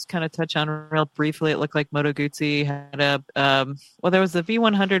my eye, just kind of touch on real briefly. It looked like Moto Guzzi had there was the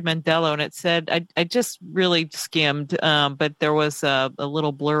V100 Mandello, and it said I just really skimmed, but there was a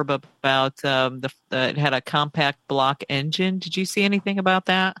little blurb about it had a compact block engine. Did you see anything about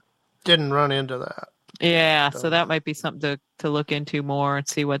that? Didn't run into that. Yeah, so that might be something to look into more and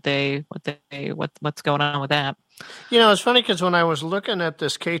see what's going on with that. It's funny because when I was looking at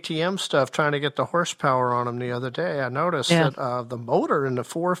this KTM stuff, trying to get the horsepower on them the other day, I noticed that the motor in the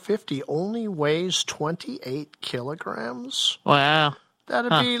 450 only weighs 28 kilograms. Wow,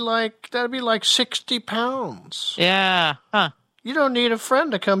 that'd be like 60 pounds. Yeah, You don't need a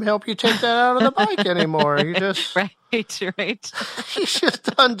friend to come help you take that out of the bike anymore. You just right. You just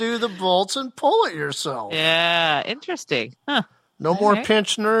undo the bolts and pull it yourself. Yeah, interesting. Huh. No more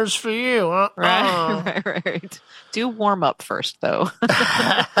pinched nerves for you. Right. Do warm up first, though. But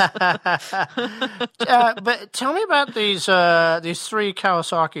tell me about these three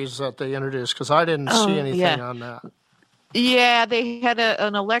Kawasaki's that they introduced, because I didn't see anything on that. Yeah, they had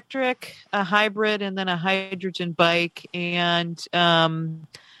an electric, a hybrid, and then a hydrogen bike, and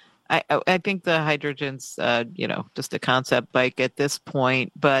I think the hydrogen's just a concept bike at this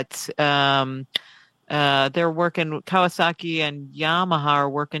point, but they're working. Kawasaki and Yamaha are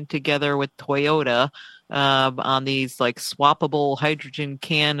working together with Toyota on these like swappable hydrogen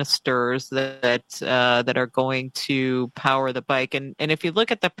canisters that are going to power the bike. And if you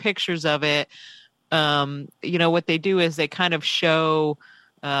look at the pictures of it, what they do is they kind of show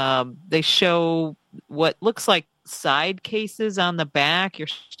what looks like side cases on the back. Your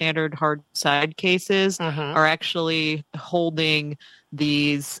standard hard side cases are actually holding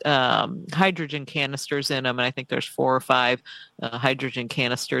these hydrogen canisters in them, and I think there's 4 or 5 hydrogen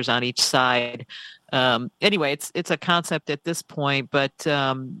canisters on each side. Anyway, it's a concept at this point, but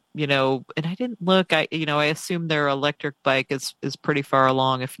and I didn't look. I assume their electric bike is pretty far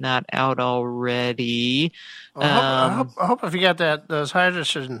along, if not out already. I hope if you got those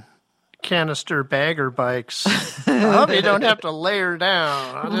hydrogen canister bagger bikes, I hope you don't have to layer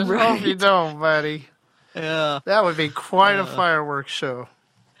down. I just hope you don't, buddy. Yeah, that would be quite a fireworks show.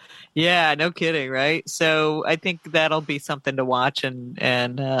 Yeah, no kidding, right? So I think that'll be something to watch, and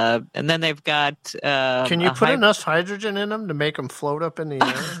then they've got. Can you put enough hydrogen in them to make them float up in the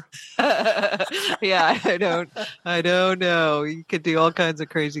air? Yeah, I don't know. You could do all kinds of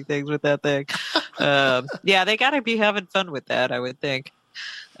crazy things with that thing. Yeah, they got to be having fun with that, I would think.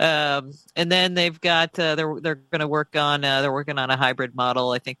 And then they've got they're going to work on they're working on a hybrid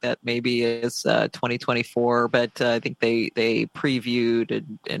model. I think that maybe is 2024, but I think they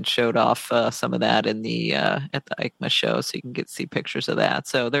previewed and showed off some of that in the at the EICMA show, so you can see pictures of that.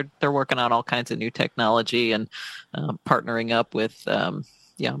 So they're working on all kinds of new technology and partnering up with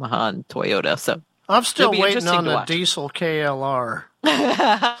Yamaha and Toyota. So I'm still waiting on the diesel KLR.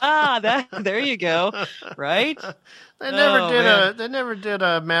 There you go. Right? They never did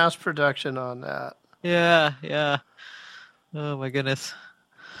a mass production on that. Yeah. Oh my goodness.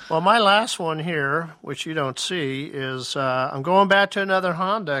 Well, my last one here, which you don't see, is I'm going back to another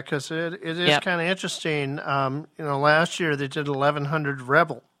Honda because it is kind of interesting. Last year they did 1100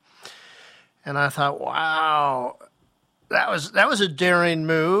 Rebel, and I thought, wow, that was a daring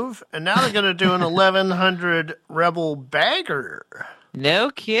move. And now they're going to do an 1100 Rebel Bagger.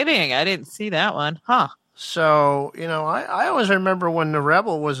 No kidding. I didn't see that one. Huh. So, I always remember when the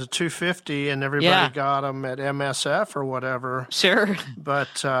Rebel was a 250 and everybody got them at MSF or whatever. Sure. But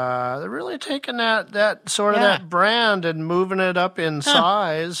they're really taking that sort of that brand and moving it up in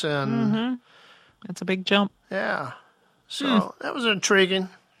size. And that's a big jump. Yeah. So that was intriguing.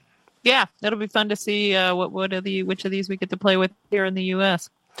 Yeah, it'll be fun to see which of these we get to play with here in the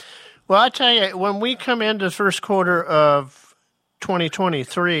U.S. Well, I tell you, when we come into the first quarter of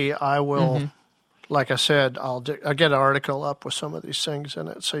 2023, I will, like I said, I'll get an article up with some of these things in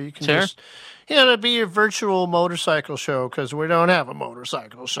it, so you can just, it'll be a virtual motorcycle show because we don't have a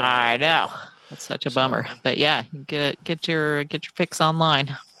motorcycle show. I know, that's such a bummer, but yeah, get your fix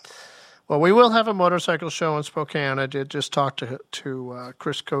online. Well, we will have a motorcycle show in Spokane. I did just talk to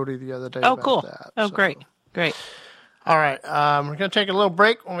Chris Cody the other day about that. Oh, great. All right, we're going to take a little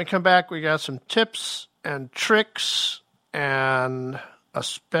break. When we come back, we got some tips and tricks and a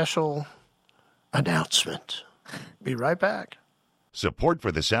special announcement. Be right back. Support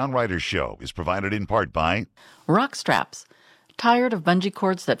for the Sound Riders Show is provided in part by Rock straps. Tired of bungee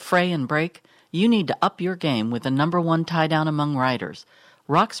cords that fray and break? You need to up your game with the #1 tie-down among riders.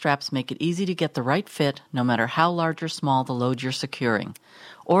 Rock straps make it easy to get the right fit, no matter how large or small the load you're securing.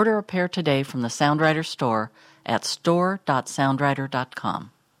 Order a pair today from the Soundrider store at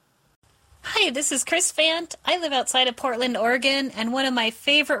store.soundrider.com. Hi, this is Chris Fant. I live outside of Portland, Oregon, and one of my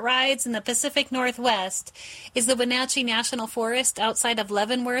favorite rides in the Pacific Northwest is the Wenatchee National Forest outside of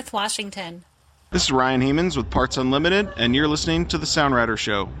Leavenworth, Washington. This is Ryan Hemans with Parts Unlimited, and you're listening to The Sound Rider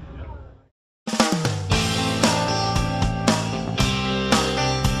Show.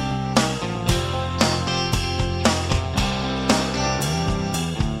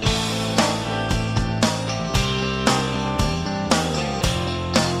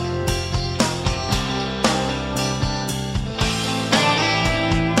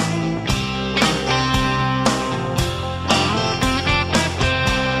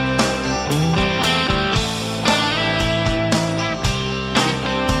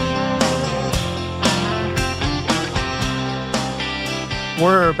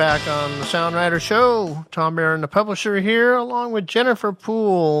 We're back on the Sound Rider Show. Tom Barron, the publisher, here, along with Jennifer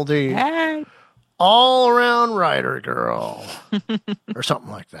Poole, the all-around rider girl, or something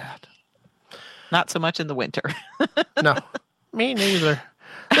like that. Not so much in the winter. No, me neither.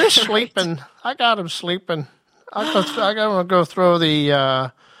 They're sleeping. I got them sleeping. I got to go throw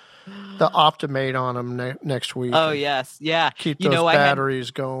the Optimate on them next week. Oh, yes. Yeah. Keep those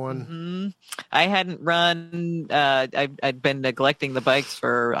batteries going. Mm-hmm. I hadn't run. I'd been neglecting the bikes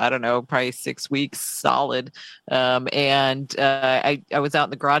for, I don't know, probably 6 weeks solid. And I was out in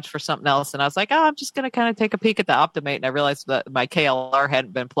the garage for something else. And I was like, I'm just going to kind of take a peek at the Optimate. And I realized that my KLR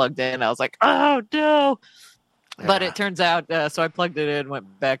hadn't been plugged in. I was like, oh, no. Yeah. But it turns out, so I plugged it in,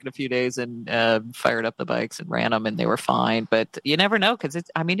 went back in a few days and fired up the bikes and ran them, and they were fine. But you never know, because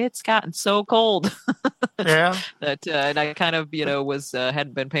it's gotten so cold. Yeah. That and I kind of was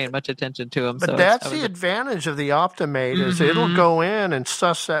hadn't been paying much attention to them. But so that's the advantage of the Optimate is it'll go in and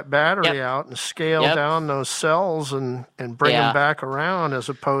suss that battery out and scale down those cells and bring them back around, as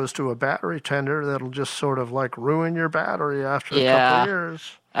opposed to a battery tender that'll just sort of like ruin your battery after a couple of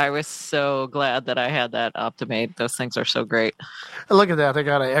years. I was so glad that I had that Optimate. Those things are so great. Look at that. They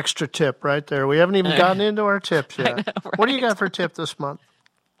got an extra tip right there. We haven't even gotten into our tips yet. Know, right? What do you got for tip this month?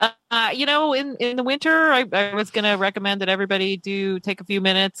 In the winter, I was going to recommend that everybody take a few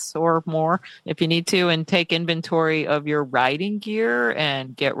minutes or more if you need to, and take inventory of your riding gear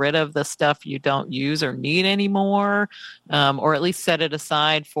and get rid of the stuff you don't use or need anymore, or at least set it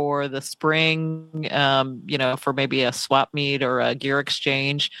aside for the spring, for maybe a swap meet or a gear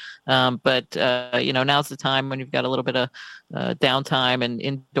exchange. But now's the time when you've got a little bit of downtime and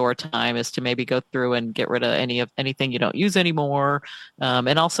indoor time, is to maybe go through and get rid of anything you don't use anymore,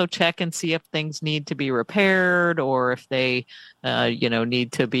 and also check and see if things need to be repaired, or if they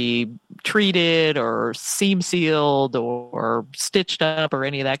need to be treated or seam sealed or stitched up or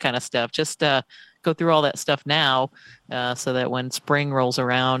any of that kind of stuff. Just go through all that stuff now, so that when spring rolls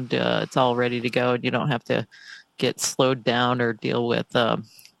around, it's all ready to go, and you don't have to get slowed down or deal with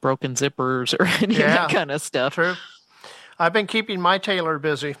broken zippers or any of that kind of stuff. True. I've been keeping my tailor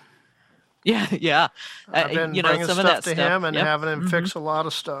busy. Yeah. I've been bringing some stuff of that to him and having him fix a lot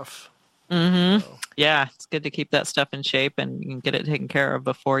of stuff. Mm-hmm. So. Yeah, it's good to keep that stuff in shape and get it taken care of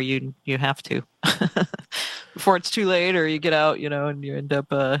before you have to. Before it's too late, or you get out, and you end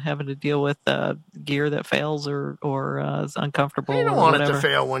up having to deal with gear that fails or is uncomfortable. You don't want it to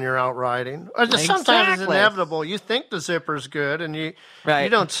fail when you're out riding. Sometimes it's inevitable. You think the zipper's good, and you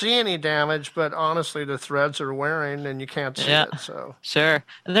don't see any damage, but honestly, the threads are wearing, and you can't see it. So sure.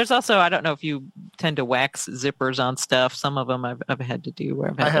 And there's also, I don't know if you tend to wax zippers on stuff. Some of them I've had to do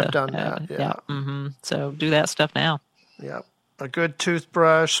where I have done that. Yeah. Mm-hmm. So do that stuff now. Yeah. A good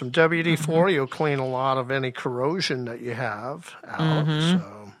toothbrush, some WD-40 will clean a lot of any corrosion that you have out.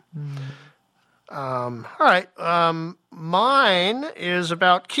 So, all right. Mine is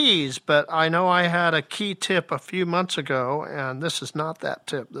about keys, but I know I had a key tip a few months ago, and this is not that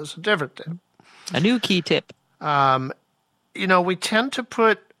tip. This is a different tip. A new key tip. We tend to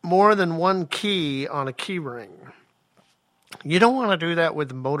put more than one key on a key ring. You don't want to do that with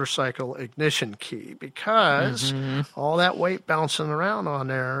the motorcycle ignition key, because all that weight bouncing around on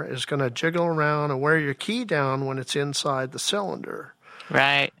there is going to jiggle around and wear your key down when it's inside the cylinder.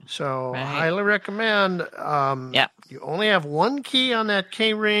 Right. So I highly recommend you only have one key on that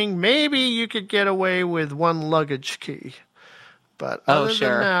key ring. Maybe you could get away with one luggage key. But other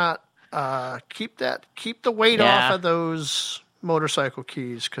than that, keep the weight off of those motorcycle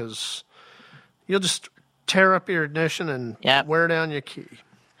keys, because you'll just tear up your ignition and wear down your key.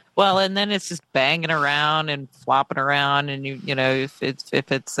 Well, and then it's just banging around and flopping around, and if you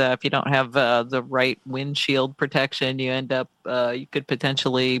don't have the right windshield protection, you end up you could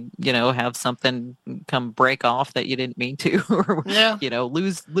potentially have something come break off that you didn't mean to, or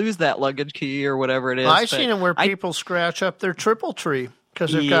lose that luggage key or whatever it is. I've seen it where people scratch up their triple tree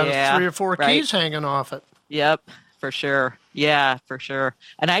because they've got 3 or 4 keys hanging off it. Yep. For sure. Yeah, for sure.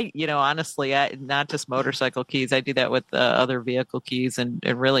 And I, honestly, not just motorcycle keys. I do that with other vehicle keys, and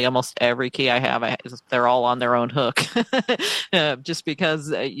really almost every key I have, they're all on their own hook. Just because,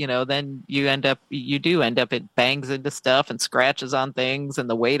 then you do end up, it bangs into stuff and scratches on things, and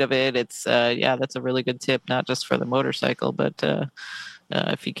the weight of it. It's, that's a really good tip, not just for the motorcycle, but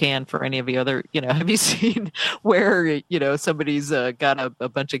if you can, for any of the other, have you seen where, somebody's got a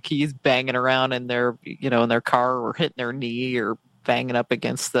bunch of keys banging around in their, in their car, or hitting their knee, or banging up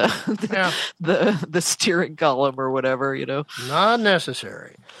against the steering column or whatever, Not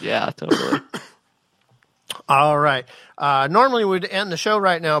necessary. Yeah, totally. All right. Normally we'd end the show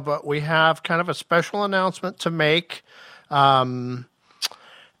right now, but we have kind of a special announcement to make.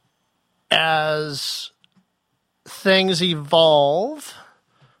 As things evolve,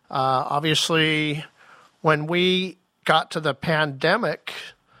 obviously, when we got to the pandemic,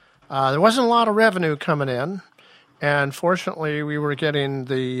 there wasn't a lot of revenue coming in. And fortunately, we were getting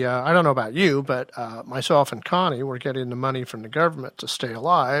the, I don't know about you, but myself and Connie were getting the money from the government to stay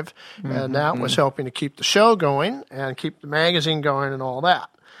alive. Mm-hmm. And that was helping to keep the show going and keep the magazine going and all that.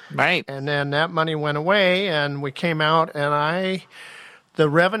 Right. And then that money went away, and we came out, and the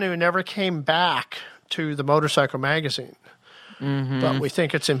revenue never came back to the motorcycle magazine. Mm-hmm. But we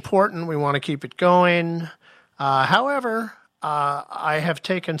think it's important. We want to keep it going. However, I have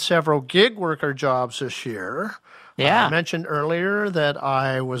taken several gig worker jobs this year. Yeah. I mentioned earlier that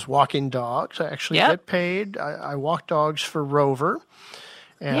I was walking dogs. I actually get paid. I walk dogs for Rover.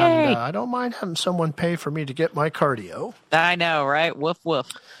 And I don't mind having someone pay for me to get my cardio. I know, right? Woof,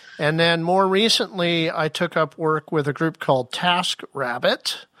 woof. And then more recently, I took up work with a group called Task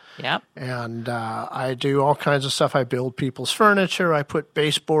Rabbit. Yep. And I do all kinds of stuff. I build people's furniture. I put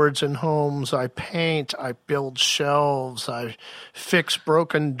baseboards in homes. I paint. I build shelves. I fix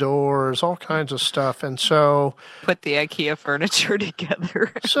broken doors, all kinds of stuff. And so... Put the IKEA furniture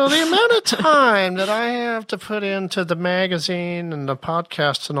together. So the amount of time that I have to put into the magazine and the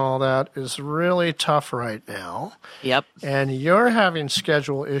podcasts and all that is really tough right now. Yep. And you're having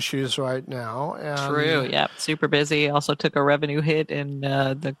schedule issues right now. And True. Yep. Super busy. Also took a revenue hit in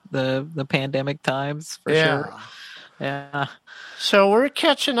the pandemic times, for sure. Yeah. So we're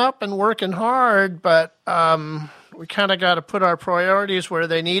catching up and working hard, but we kind of got to put our priorities where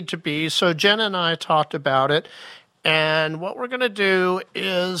they need to be. So Jen and I talked about it, and what we're going to do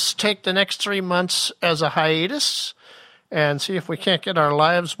is take the next 3 months as a hiatus and see if we can't get our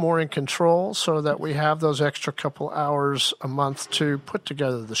lives more in control so that we have those extra couple hours a month to put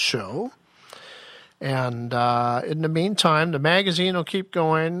together the show. And in the meantime, the magazine will keep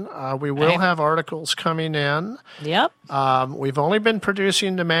going. We will have articles coming in. Yep. We've only been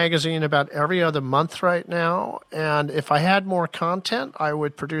producing the magazine about every other month right now. And if I had more content, I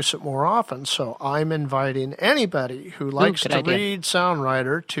would produce it more often. So I'm inviting anybody who likes to read Sound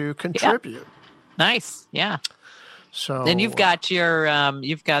Rider to contribute. Yep. Nice. Yeah. So then you've got your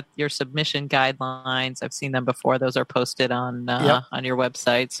submission guidelines. I've seen them before. Those are posted on your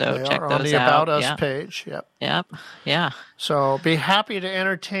website. So they check are those on the out. About Us page. Yep. Yep. Yeah. So be happy to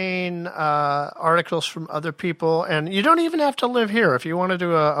entertain articles from other people, and you don't even have to live here. If you want to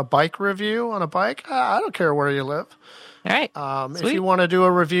do a bike review on a bike, I don't care where you live. All right. If you want to do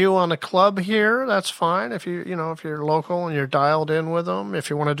a review on a club here, that's fine. If if you're local and you're dialed in with them, if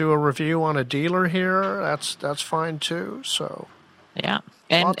you want to do a review on a dealer here, that's fine too. So yeah,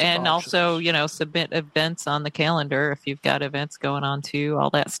 and also submit events on the calendar if you've got events going on too. All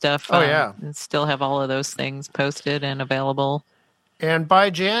that stuff. And still have all of those things posted and available. And by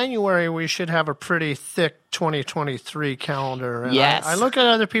January, we should have a pretty thick 2023 calendar. And yes. I look at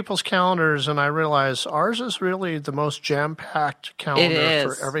other people's calendars, and I realize ours is really the most jam-packed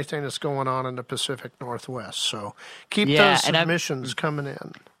calendar for everything that's going on in the Pacific Northwest. So keep those submissions coming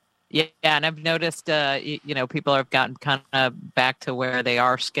in. Yeah, and I've noticed, people have gotten kind of back to where they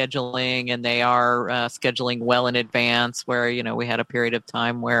are scheduling, and they are scheduling well in advance, where, we had a period of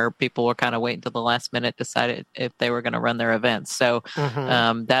time where people were kind of waiting until the last minute, decided if they were going to run their events. So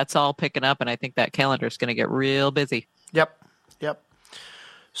that's all picking up, and I think that calendar is going to get real busy. Yep.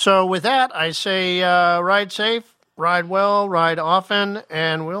 So with that, I say ride safe, ride well, ride often,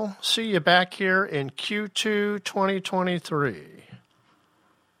 and we'll see you back here in Q2 2023.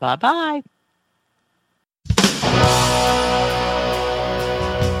 Bye-bye.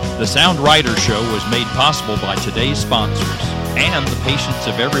 The Sound Rider Show was made possible by today's sponsors and the patience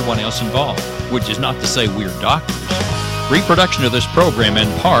of everyone else involved, which is not to say we're doctors. Reproduction of this program in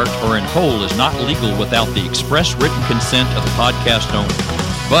part or in whole is not legal without the express written consent of the podcast owner.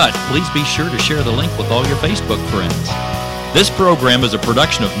 But please be sure to share the link with all your Facebook friends. This program is a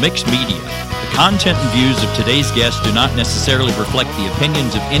production of Mixed Media. The content and views of today's guests do not necessarily reflect the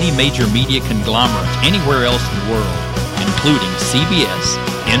opinions of any major media conglomerate anywhere else in the world, including CBS,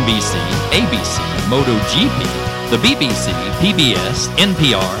 NBC, ABC, MotoGP, the BBC, PBS,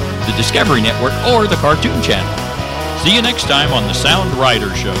 NPR, the Discovery Network, or the Cartoon Channel. See you next time on the Sound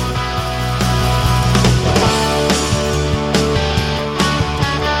Rider Show.